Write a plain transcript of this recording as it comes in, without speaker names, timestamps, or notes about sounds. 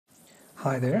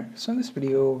Hi there. So in this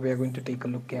video we are going to take a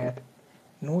look at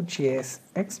Node.js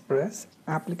Express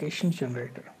application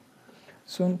generator.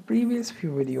 So in previous few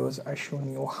videos I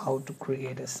shown you how to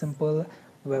create a simple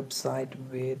website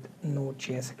with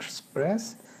Node.js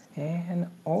Express, and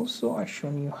also I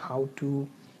shown you how to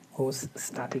host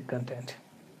static content.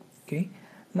 Okay,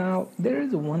 now there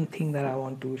is one thing that I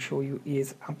want to show you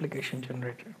is application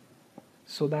generator,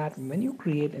 so that when you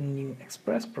create a new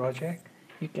Express project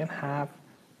you can have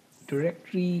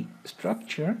directory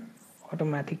structure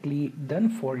automatically done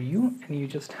for you, and you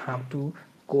just have to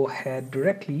go ahead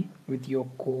directly with your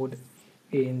code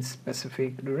in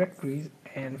specific directories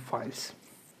and files.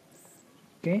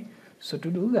 Okay, so to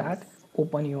do that,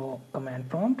 open your command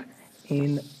prompt.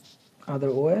 In other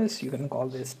OS you can call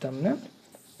this terminal,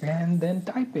 and then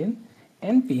type in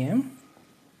npm,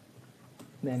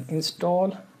 then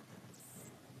install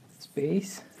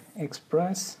space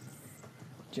express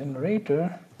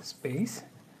generator space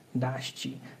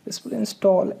 -g. This will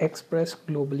install Express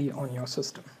globally on your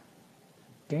system.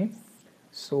 Okay,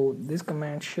 so this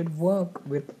command should work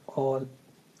with all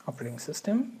operating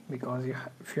system, because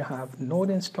if you have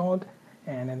Node installed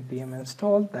and npm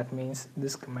installed, that means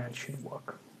this command should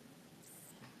work.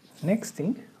 Next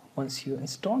thing, once you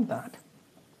install that,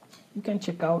 you can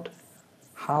check out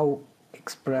how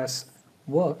Express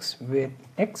works with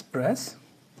express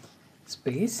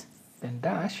space then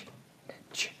 -h.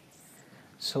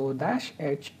 So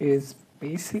 -h is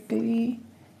basically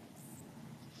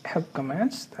help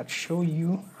commands that show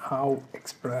you how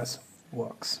Express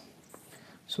works.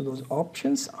 So those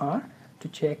options are to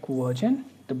check version,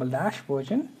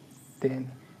 /version,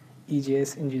 then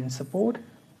EJS engine support,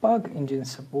 Pug engine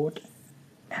support,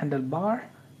 handlebar,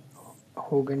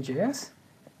 Hogan.js.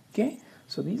 Okay,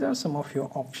 so these are some of your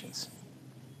options.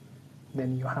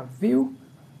 Then you have view,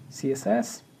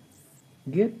 CSS,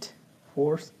 Git,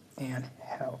 force, and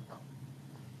help.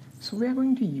 So we are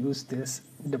going to use this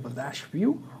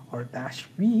 /view or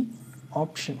 -v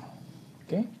option.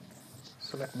 Okay,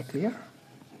 so let me clear.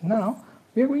 Now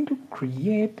we are going to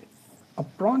create a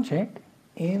project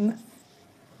in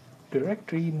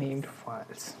directory named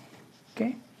files.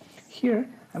 Okay, here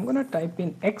I'm going to type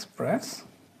in express,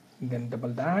 then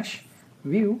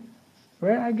 /view,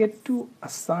 where I get to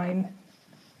assign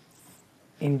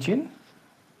engine,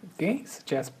 okay,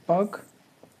 such as Pug,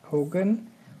 Hogan,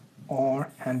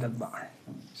 or handlebar.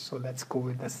 So let's go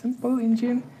with the simple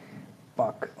engine,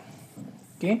 Pug.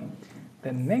 Okay,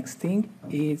 the next thing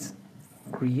is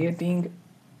creating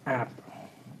app.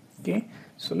 Okay,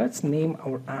 so let's name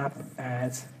our app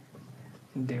as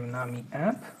Devnami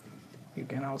app. You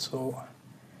can also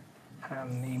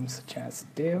have names such as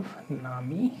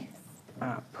Devnami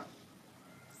app.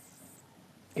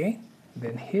 Okay,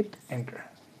 then hit enter.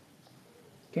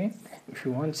 Okay, if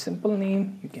you want simple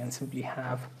name, you can simply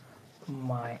have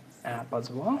my app as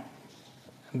well,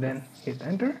 and then hit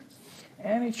enter,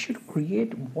 and it should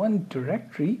create one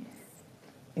directory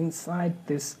inside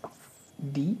this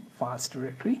D files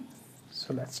directory.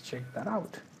 So let's check that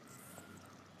out.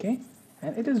 Okay,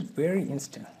 and it is very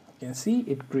instant. You can see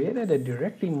it created a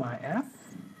directory, my app,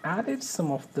 added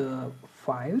some of the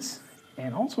files,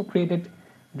 and also created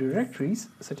directories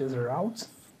such as routes,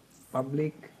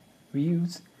 public,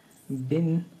 views,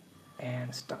 bin,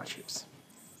 and starships.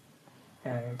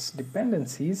 And its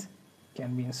dependencies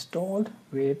can be installed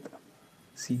with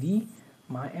cd,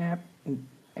 my app,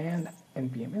 and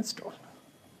npm install.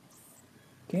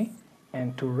 Okay,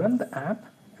 and to run the app,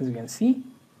 as you can see,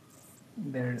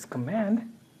 there is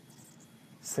command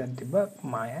set debug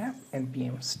my app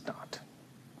npm start.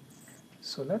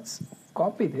 So let's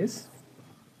copy this.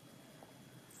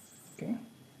 Okay,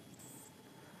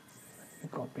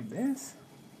 copy this,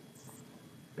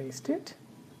 paste it,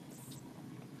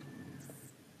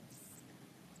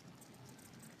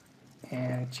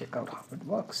 and check out how it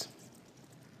works.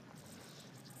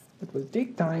 It will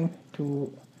take time to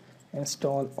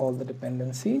install all the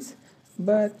dependencies,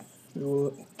 but we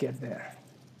will get there.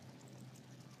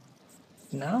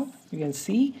 Now you can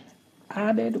see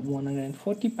added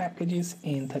 140 packages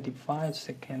in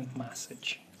 35-second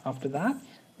message. After that,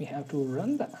 we have to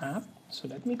run the app. So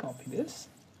let me copy this.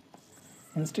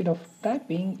 Instead of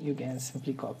typing, you can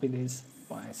simply copy this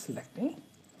by selecting,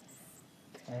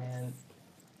 and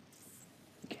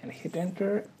you can hit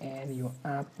enter, and your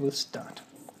app will start.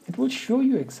 It will show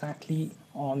you exactly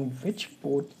on which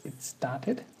port it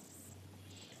started,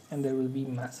 and there will be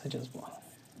message as well.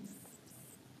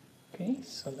 Okay,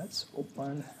 so let's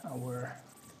open our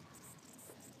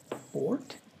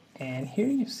port, and here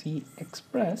you see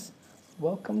Express,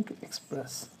 welcome to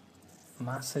Express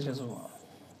message as well.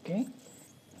 Okay,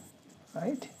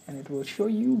 right? And it will show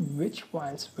you which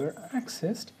files were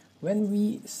accessed when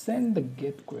we send the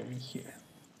get query here.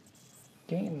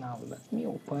 Okay, now let me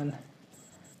open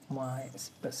my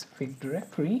specific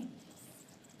directory.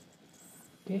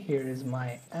 Okay, here is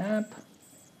my app,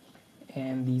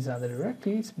 and these are the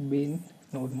directories: bin,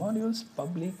 node modules,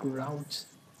 public, routes,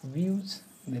 views,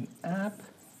 then app.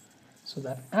 So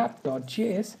that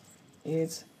app.js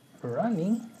is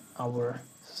running our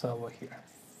server here.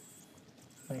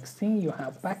 Next thing, you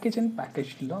have package and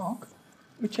package log,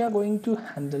 which are going to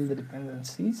handle the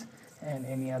dependencies and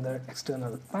any other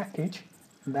external package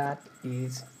that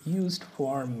is used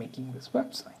for making this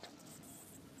website.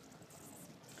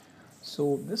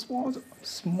 So this was a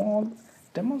small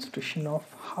demonstration of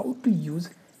how to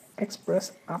use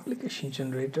Express Application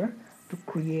Generator to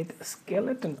create a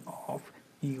skeleton of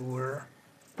your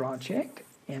project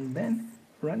and then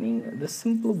running the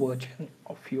simple version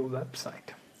of your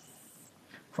website.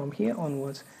 From here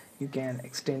onwards, you can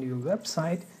extend your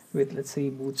website with, let's say,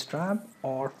 Bootstrap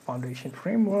or Foundation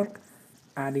Framework,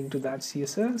 adding to that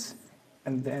CSS,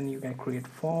 and then you can create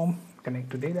form, connect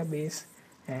to database,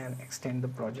 and extend the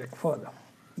project further,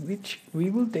 which we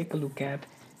will take a look at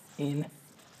in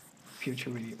future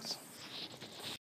videos.